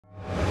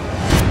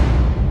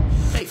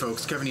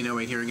folks, Kevin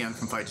Inoue here again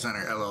from Fight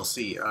Designer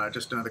LLC.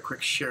 Just another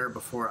quick share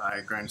before I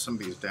grind some of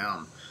these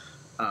down.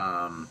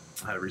 I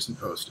had a recent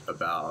post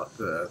about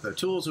the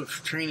tools of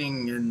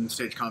training in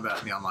stage combat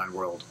in the online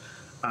world.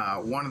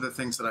 One of the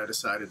things that I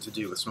decided to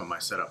do with some of my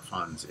setup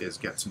funds is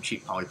get some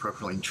cheap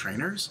polypropylene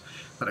trainers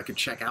that I could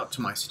check out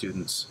to my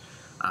students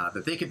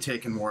that they could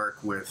take and work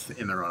with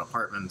in their own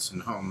apartments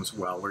and homes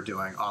while we're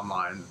doing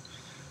online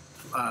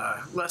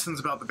lessons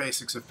about the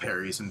basics of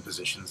parries and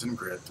positions and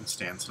grip and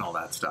stance and all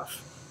that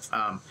stuff.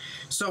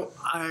 So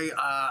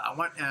I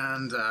went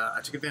and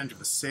I took advantage of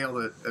the sale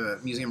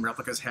that Museum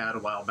Replicas had a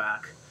while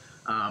back.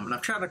 And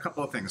I've tried a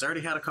couple of things. I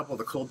already had a couple of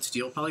the cold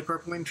steel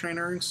polypropylene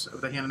trainers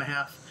of the 1.5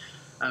 hand,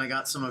 and I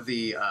got some of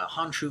the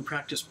Honshu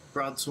practice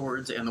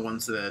broadswords and the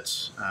ones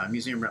that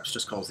Museum Reps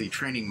just calls the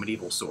training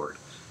medieval sword.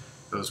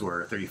 Those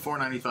were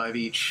 $34.95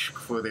 each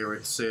before they were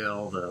at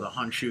sale. The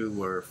Honshu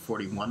were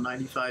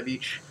 $41.95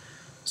 each.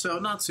 So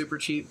not super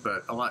cheap,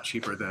 but a lot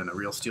cheaper than a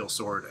real steel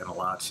sword and a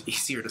lot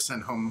easier to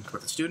send home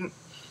with a student.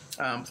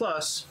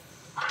 Plus,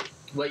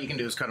 what you can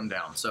do is cut them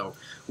down. So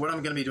what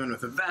I'm going to be doing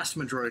with the vast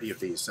majority of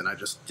these, and I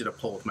just did a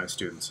poll with my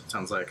students, it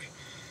sounds like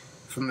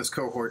from this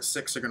cohort,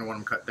 6 are going to want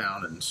them cut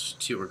down and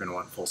 2 are going to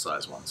want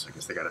full-size ones. I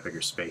guess they got a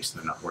bigger space and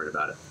they're not worried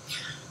about it.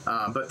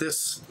 But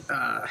this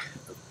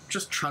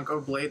just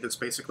trunco blade that's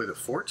basically the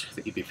fort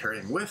that you'd be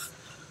parrying with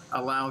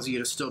allows you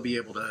to still be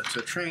able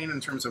to train in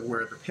terms of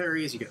where the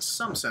parry is. You get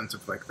some sense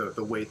of like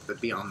the weight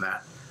that beyond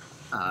that,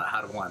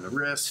 how to align the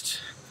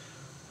wrist,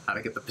 how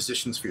to get the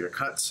positions for your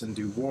cuts and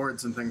do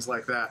wards and things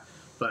like that.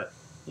 But,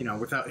 you know,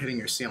 without hitting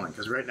your ceiling,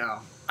 because right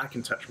now I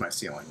can touch my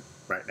ceiling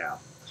right now.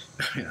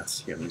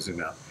 I'm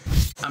zoom out.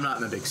 I'm not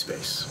in a big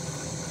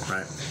space,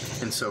 right?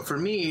 And so for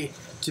me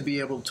to be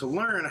able to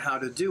learn how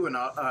to do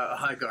a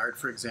high guard,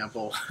 for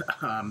example,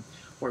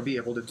 or be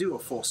able to do a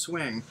full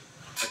swing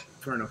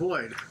for an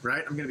avoid,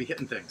 right? I'm going to be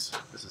hitting things.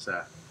 This is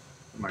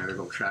my other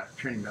little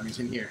training dummies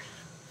in here.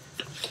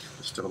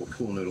 Just a little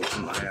pool noodle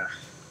from my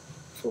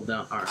fold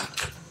down arm.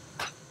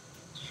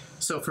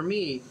 So for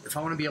me, if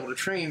I want to be able to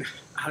train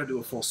how to do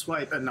a full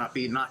swipe and not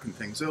be knocking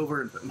things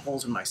over and putting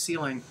holes in my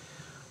ceiling,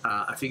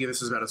 I figure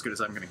this is about as good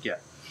as I'm going to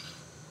get.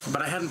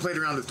 But I hadn't played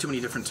around with too many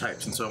different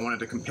types, and so I wanted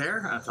to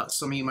compare. I thought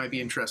some of you might be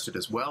interested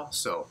as well,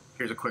 so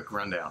here's a quick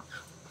rundown.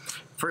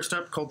 First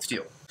up, cold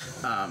steel.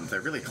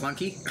 They're really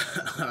clunky,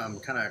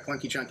 kind of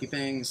clunky, chunky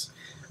things.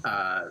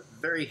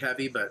 Very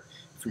heavy, but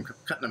from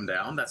cutting them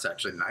down, that's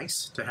actually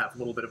nice to have a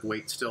little bit of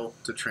weight still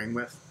to train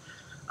with.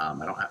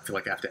 I don't feel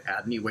like I have to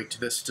add any weight to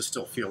this to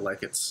still feel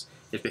like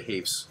it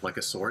behaves like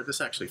a sword.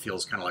 This actually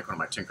feels kind of like one of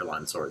my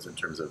Tinkerline swords in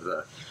terms of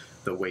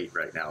the weight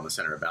right now in the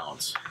center of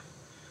balance.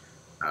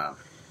 The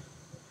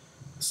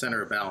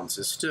center of balance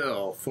is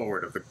still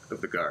forward of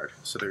the guard,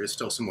 so there is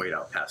still some weight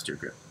out past your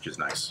grip, which is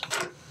nice.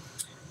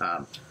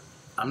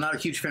 I'm not a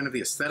huge fan of the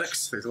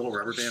aesthetics. There's a little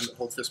rubber band that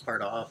holds this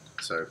part off,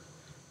 so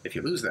if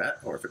you lose that,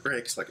 or if it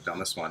breaks, like it's on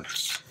this one,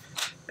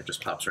 it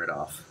just pops right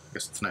off. I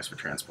guess it's nice for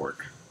transport.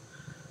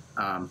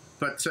 And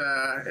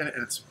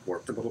it's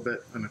warped a little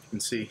bit, and if you can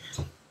see,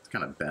 it's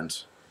kind of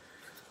bent.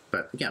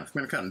 But again, if I'm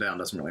going to cut them down, it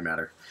doesn't really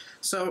matter.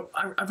 So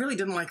I really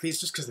didn't like these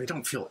just because they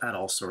don't feel at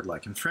all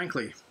sword-like. And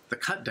frankly, the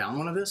cut down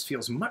one of this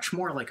feels much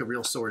more like a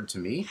real sword to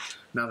me,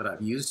 now that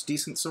I've used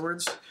decent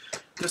swords.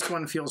 This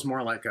one feels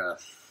more like a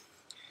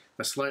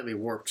slightly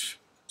warped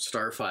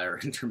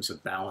Starfire in terms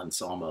of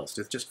balance almost.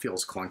 It just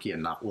feels clunky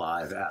and not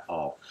live at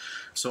all.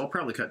 So I'll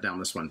probably cut down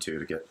this one too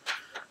to get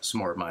some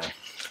more of my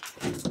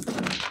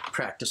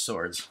practice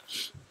swords.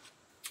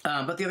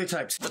 But the other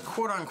types, the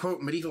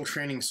quote-unquote medieval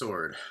training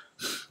sword.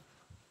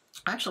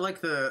 I actually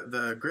like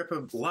the grip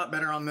a lot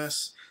better on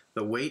this.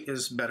 The weight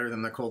is better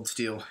than the cold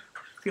steel.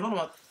 If you hold them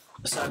up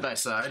side by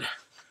side,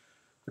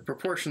 the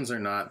proportions are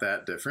not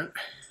that different.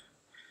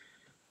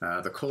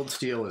 The cold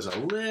steel is a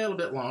little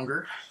bit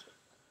longer.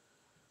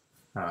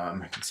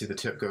 I can see the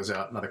tip goes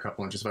out another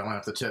couple inches. If I line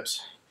up the tips,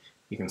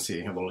 you can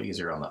see a little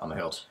easier on the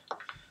hilt.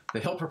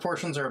 The hilt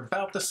proportions are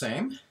about the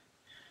same.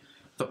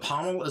 The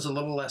pommel is a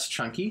little less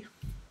chunky,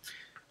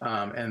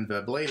 and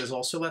the blade is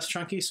also less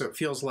chunky, so it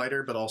feels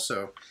lighter, but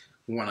also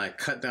when I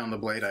cut down the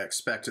blade, I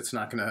expect it's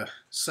not going to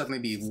suddenly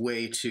be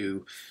way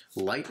too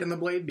light in the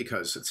blade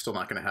because it's still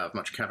not going to have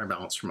much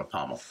counterbalance from a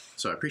pommel.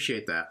 So I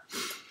appreciate that.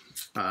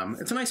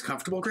 It's a nice,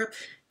 comfortable grip.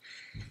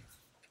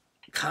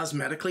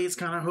 Cosmetically, it's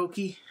kind of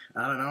hokey.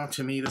 I don't know.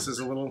 To me, this is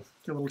a little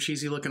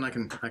cheesy looking. I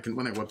can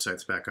when their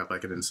website's back up, I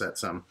can inset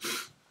some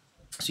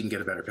so you can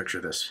get a better picture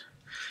of this.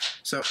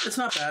 So it's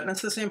not bad, and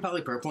it's the same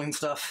polypropylene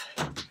stuff.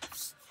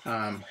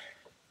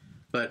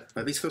 But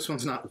at least this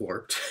one's not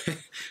warped.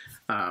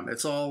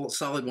 It's all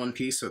solid one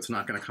piece, so it's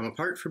not going to come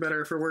apart for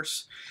better or for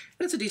worse.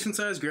 And it's a decent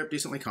sized grip,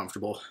 decently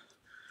comfortable.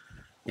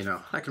 You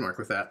know, I can work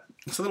with that.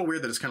 It's a little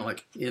weird that it's kind of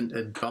like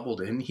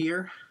bubbled in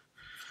here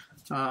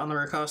on the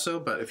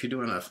Ricasso, but if you're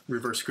doing a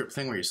reverse grip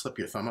thing where you slip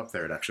your thumb up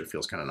there, it actually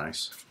feels kind of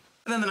nice.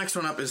 And then the next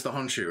one up is the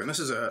Honshu, and this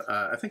is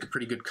I think a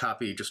pretty good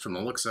copy just from the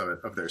looks of it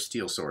of their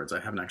steel swords.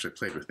 I haven't actually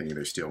played with any of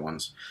their steel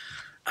ones.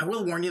 I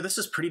will warn you, this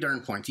is pretty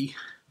darn pointy.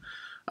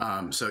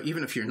 So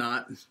even if you're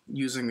not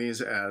using these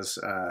as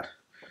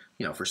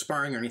you know, for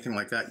sparring or anything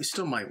like that, you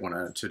still might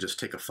want to just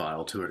take a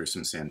file to it or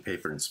some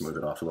sandpaper and smooth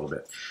it off a little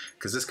bit,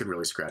 because this could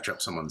really scratch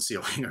up someone's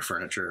ceiling or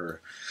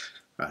furniture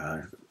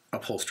or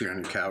upholstery on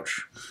your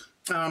couch.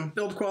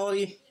 Build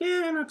quality,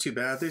 yeah, not too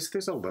bad.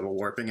 There's a little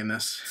warping in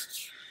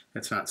this.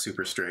 It's not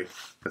super straight,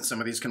 but some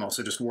of these can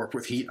also just warp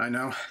with heat, I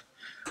know.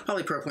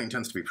 Polypropylene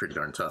tends to be pretty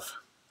darn tough.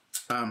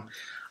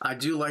 I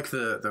do like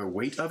the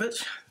weight of it.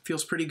 It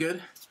feels pretty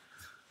good.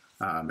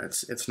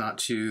 It's not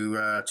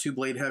too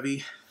blade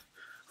heavy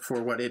for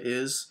what it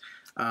is.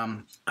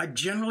 I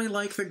generally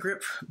like the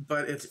grip,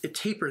 but it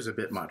tapers a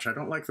bit much. I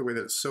don't like the way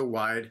that it's so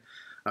wide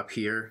up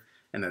here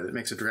and that it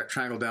makes a direct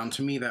triangle down.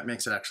 To me, that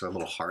makes it actually a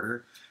little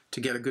harder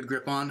to get a good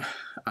grip on,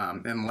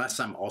 unless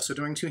I'm also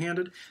doing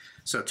two-handed.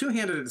 So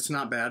two-handed, it's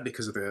not bad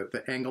because of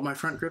the angle my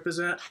front grip is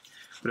at.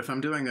 But if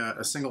I'm doing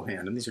a single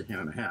hand, and these are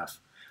hand and a half,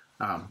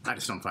 I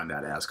just don't find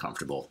that as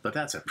comfortable. But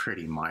that's a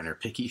pretty minor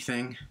picky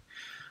thing.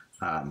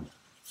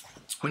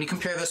 When you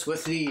compare this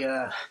with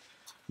the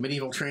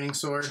medieval training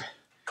sword,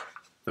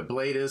 the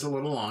blade is a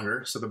little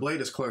longer, so the blade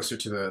is closer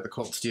to the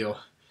Cold Steel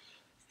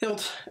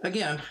hilt.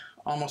 Again,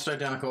 almost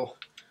identical.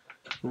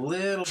 A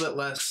little bit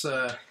less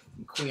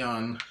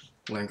cleon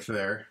length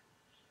there.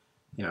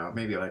 You know,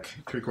 maybe like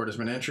 3/4 of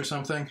an inch or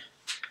something.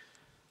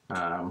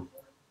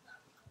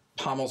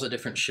 Pommel's a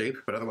different shape,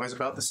 but otherwise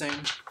about the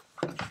same.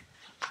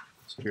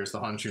 So here's the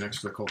Honshu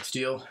next to the Cold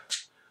Steel.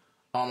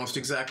 Almost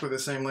exactly the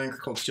same length.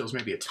 Cold Steel's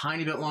maybe a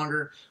tiny bit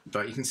longer,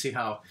 but you can see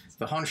how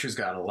the Honshu's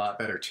got a lot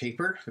better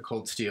taper. The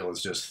Cold Steel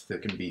is just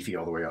thick and beefy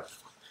all the way up.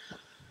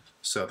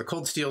 So the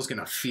Cold Steel is going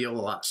to feel a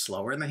lot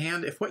slower in the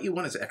hand. If what you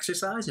want is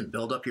exercise and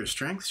build up your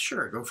strength,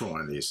 sure, go for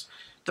one of these.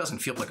 It doesn't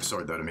feel like a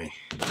sword, though, to me.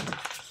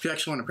 If you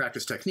actually want to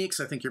practice techniques,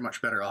 I think you're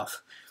much better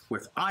off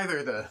with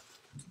either the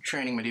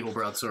training medieval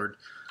broadsword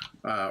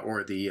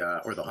or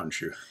the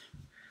Honshu.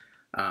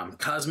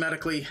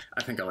 Cosmetically,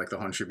 I think I like the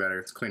Honshu better.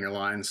 It's cleaner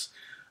lines.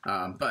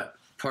 But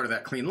part of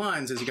that clean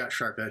lines is you got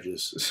sharp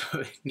edges, so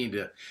you need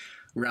to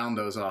round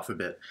those off a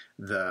bit.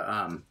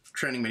 The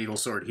training medieval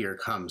sword here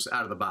comes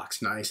out of the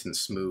box nice and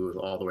smooth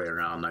all the way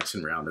around, nice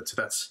and rounded, so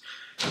that's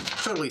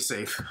totally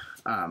safe.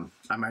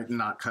 I might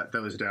not cut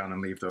those down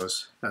and leave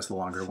those as the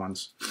longer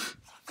ones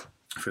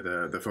for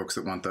the folks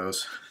that want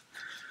those.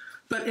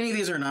 But any of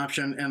these are an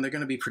option, and they're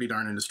going to be pretty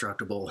darn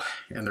indestructible,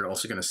 and they're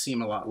also going to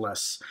seem a lot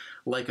less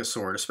like a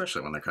sword,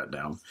 especially when they're cut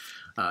down,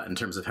 in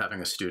terms of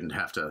having a student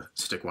have to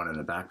stick one in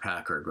a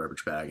backpack or a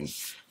garbage bag and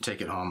take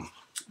it home.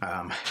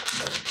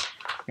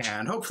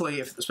 And hopefully,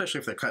 especially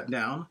if they're cut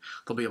down,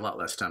 they'll be a lot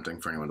less tempting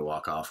for anyone to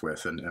walk off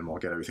with, and we'll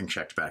get everything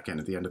checked back in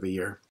at the end of the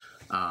year.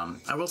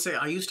 I will say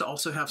I used to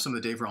also have some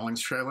of the Dave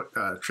Rawlings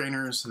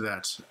trainers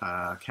that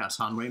Cass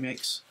Hanway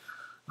makes.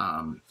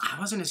 I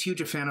wasn't as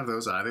huge a fan of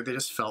those either. They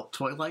just felt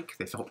toy-like.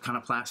 They felt kind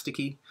of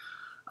plasticky.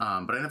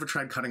 But I never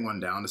tried cutting one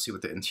down to see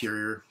what the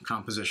interior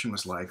composition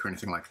was like or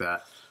anything like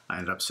that. I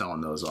ended up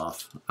selling those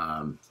off.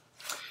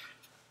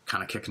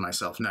 Kind of kicking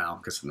myself now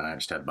because then I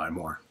just had to buy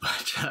more.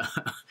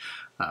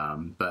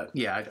 But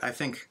yeah, I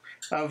think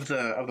of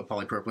the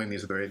polypropylene,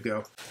 these are the way to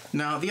go.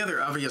 Now the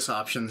other obvious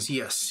options,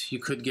 yes, you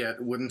could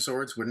get wooden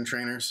swords, wooden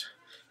trainers,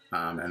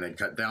 and they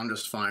cut down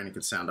just fine. You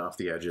could sand off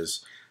the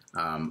edges.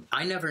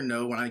 I never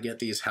know when I get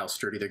these how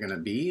sturdy they're going to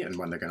be and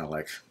when they're going to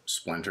like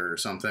splinter or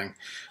something.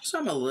 So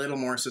I'm a little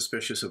more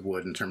suspicious of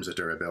wood in terms of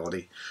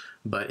durability.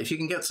 But if you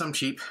can get some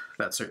cheap,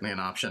 that's certainly an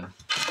option.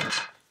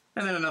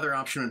 And then another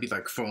option would be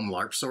like foam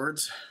LARP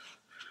swords.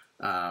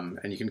 And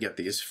you can get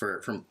these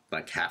from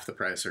like half the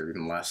price or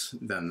even less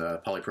than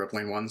the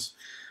polypropylene ones.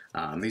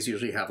 These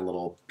usually have a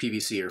little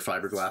PVC or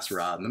fiberglass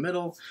rod in the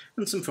middle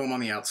and some foam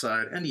on the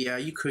outside. And yeah,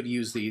 you could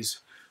use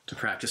these to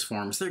practice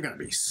forms. They're going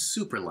to be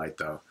super light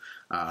though.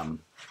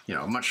 You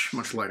know,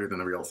 much lighter than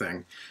the real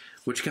thing,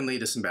 which can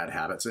lead to some bad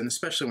habits. And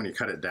especially when you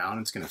cut it down,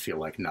 it's going to feel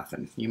like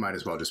nothing. You might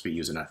as well just be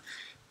using a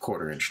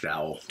 1/4 inch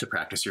dowel to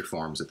practice your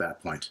forms at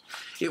that point.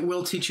 It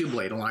will teach you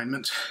blade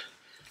alignment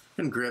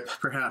and grip,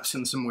 perhaps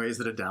in some ways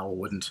that a dowel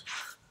wouldn't,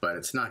 but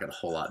it's not going to a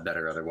whole lot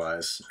better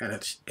otherwise. And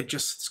it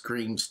just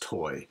screams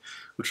toy,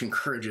 which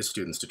encourages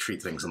students to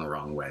treat things in the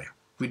wrong way.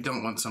 We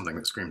don't want something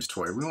that screams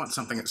toy. We want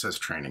something that says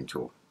training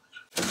tool.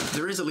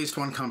 There is at least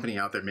one company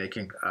out there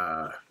making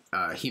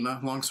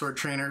HEMA longsword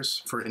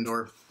trainers for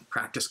indoor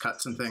practice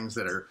cuts and things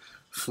that are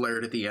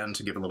flared at the end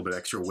to give a little bit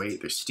extra weight.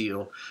 They're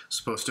steel,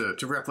 supposed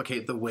to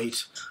replicate the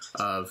weight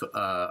of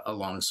a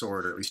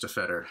longsword, or at least a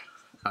fetter.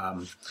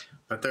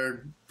 But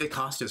they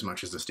cost as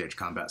much as the stage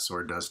combat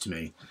sword does to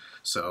me,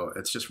 so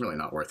it's just really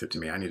not worth it to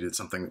me. I needed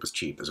something that was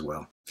cheap as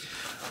well.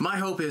 My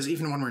hope is,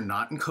 even when we're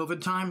not in COVID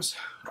times,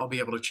 I'll be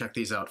able to check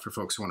these out for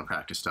folks who want to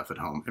practice stuff at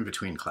home in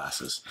between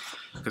classes.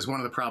 Because one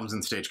of the problems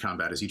in stage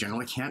combat is you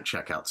generally can't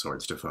check out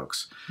swords to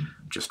folks,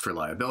 just for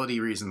liability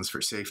reasons,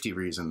 for safety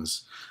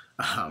reasons,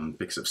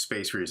 because of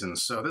space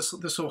reasons. So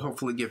this will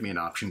hopefully give me an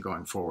option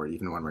going forward,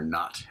 even when we're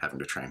not having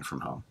to train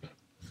from home.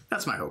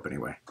 That's my hope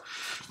anyway.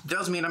 It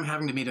does mean I'm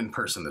having to meet in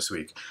person this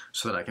week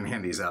so that I can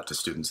hand these out to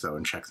students though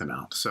and check them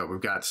out. So we've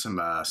got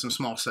some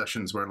small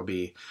sessions where it'll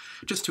be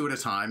just 2 at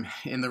a time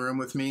in the room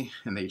with me,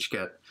 and each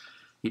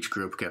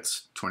group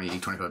gets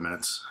 20, 25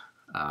 minutes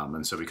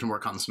And so we can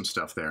work on some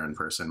stuff there in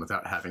person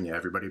without having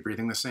everybody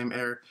breathing the same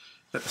air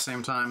at the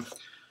same time.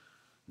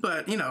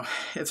 But, you know,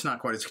 it's not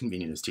quite as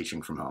convenient as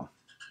teaching from home,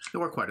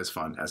 or quite as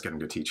fun as getting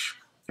to teach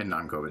in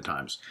non-COVID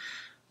times.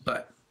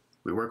 But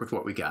we work with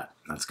what we got.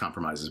 That's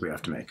compromises we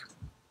have to make.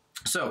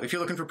 So if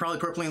you're looking for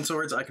polypropylene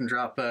swords, I can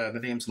drop the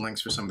names and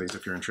links for some of these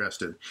if you're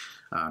interested.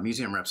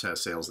 Museum Reps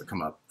has sales that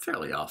come up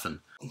fairly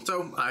often.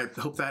 So I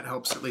hope that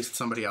helps at least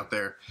somebody out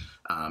there.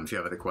 If you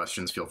have other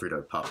questions, feel free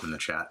to pop them in the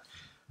chat.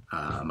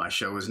 My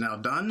show is now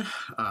done,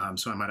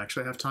 so I might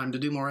actually have time to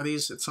do more of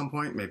these at some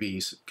point.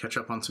 Maybe catch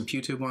up on some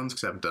YouTube ones,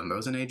 because I haven't done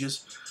those in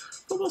ages.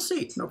 But we'll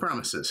see. No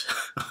promises.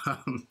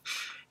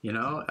 You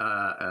know,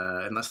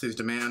 unless there's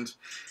demand,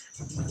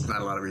 not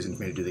a lot of reason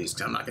for me to do these,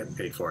 because I'm not getting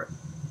paid for it.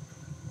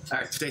 All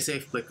right, stay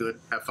safe, look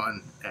good, have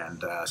fun,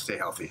 and stay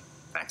healthy.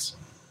 Thanks.